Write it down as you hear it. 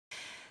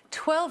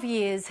12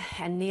 years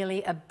and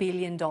nearly $1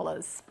 billion.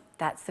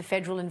 That's the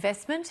federal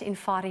investment in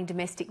fighting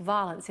domestic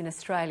violence in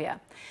Australia.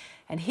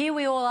 And here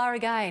we all are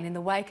again in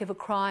the wake of a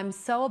crime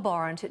so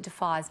abhorrent it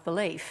defies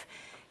belief,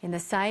 in the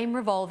same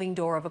revolving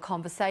door of a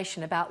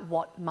conversation about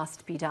what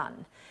must be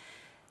done.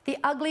 The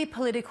ugly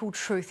political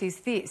truth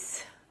is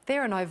this: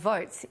 there are no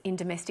votes in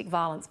domestic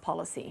violence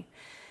policy.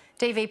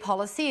 DV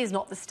policy is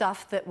not the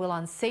stuff that will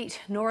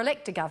unseat nor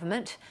elect a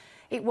government.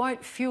 It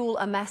won't fuel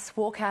a mass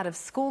walkout of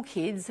school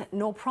kids,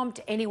 nor prompt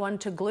anyone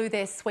to glue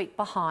their sweet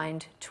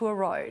behind to a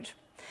road.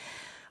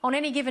 On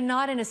any given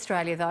night in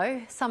Australia,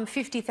 though, some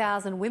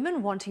 50,000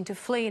 women wanting to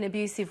flee an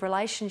abusive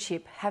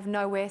relationship have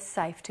nowhere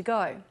safe to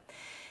go.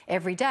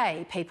 Every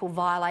day, people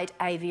violate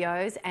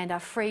AVOs and are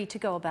free to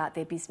go about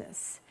their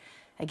business.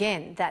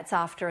 Again, that's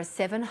after a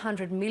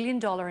 $700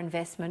 million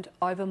investment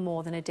over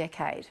more than a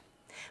decade.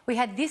 We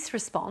had this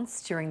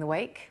response during the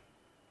week.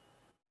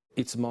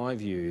 It's my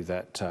view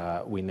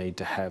that we need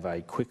to have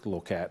a quick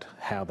look at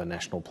how the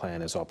national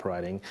plan is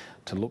operating,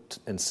 to look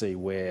and see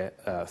where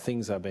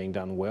things are being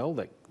done well,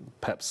 that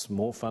perhaps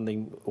more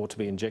funding ought to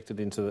be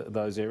injected into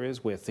those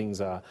areas where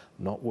things are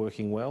not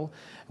working well,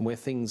 and where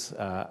things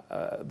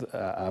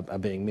are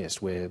being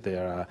missed, where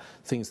there are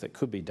things that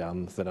could be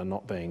done that are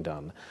not being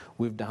done.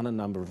 We've done a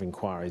number of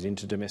inquiries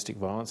into domestic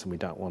violence and we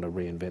don't want to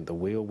reinvent the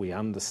wheel. We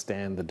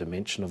understand the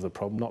dimension of the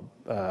problem. Not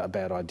a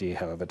bad idea,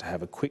 however, to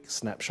have a quick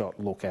snapshot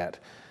look at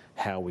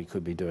how we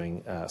could be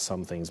doing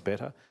some things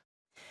better.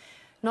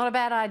 Not a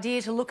bad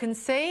idea to look and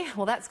see?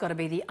 Well, that's got to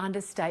be the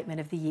understatement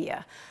of the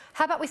year.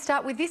 How about we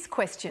start with this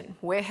question: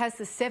 where has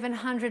the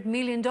 $700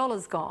 million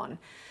gone?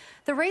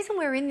 The reason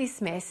we're in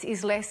this mess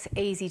is less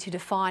easy to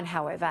define,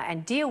 however,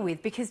 and deal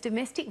with, because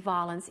domestic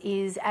violence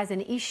is, as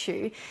an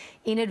issue,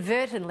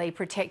 inadvertently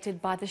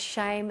protected by the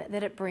shame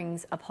that it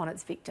brings upon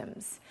its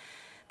victims.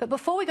 But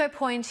before we go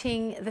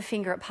pointing the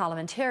finger at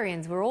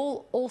parliamentarians, we're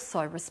all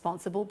also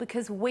responsible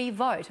because we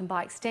vote and,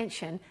 by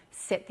extension,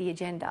 set the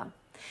agenda.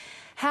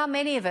 How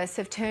many of us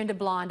have turned a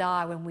blind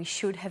eye when we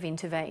should have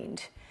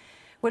intervened?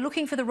 We're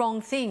looking for the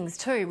wrong things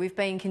too. We've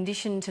been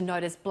conditioned to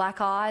notice black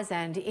eyes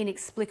and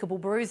inexplicable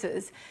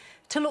bruises,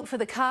 to look for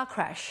the car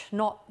crash,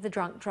 not the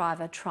drunk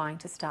driver trying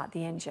to start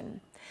the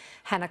engine.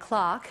 Hannah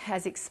Clark,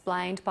 as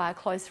explained by a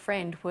close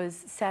friend, was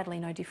sadly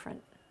no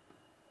different.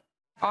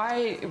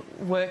 I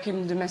work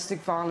in domestic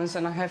violence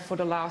and I have for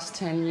the last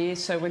 10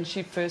 years, so when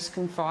she first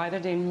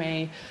confided in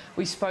me,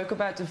 we spoke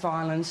about the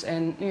violence,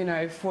 and, you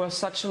know, for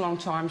such a long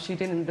time she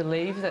didn't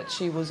believe that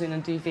she was in a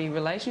DV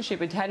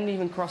relationship. It hadn't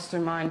even crossed her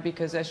mind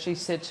because, as she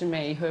said to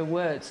me, her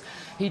words,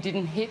 "He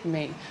didn't hit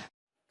me."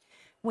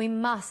 We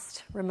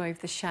must remove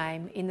the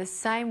shame in the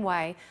same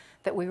way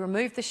that we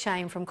remove the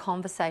shame from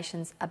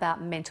conversations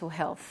about mental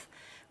health.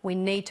 We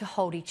need to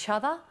hold each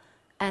other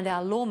and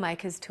our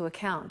lawmakers to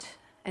account.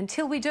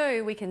 Until we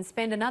do, we can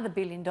spend another $1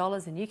 billion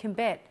and you can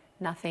bet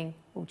nothing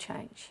will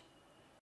change.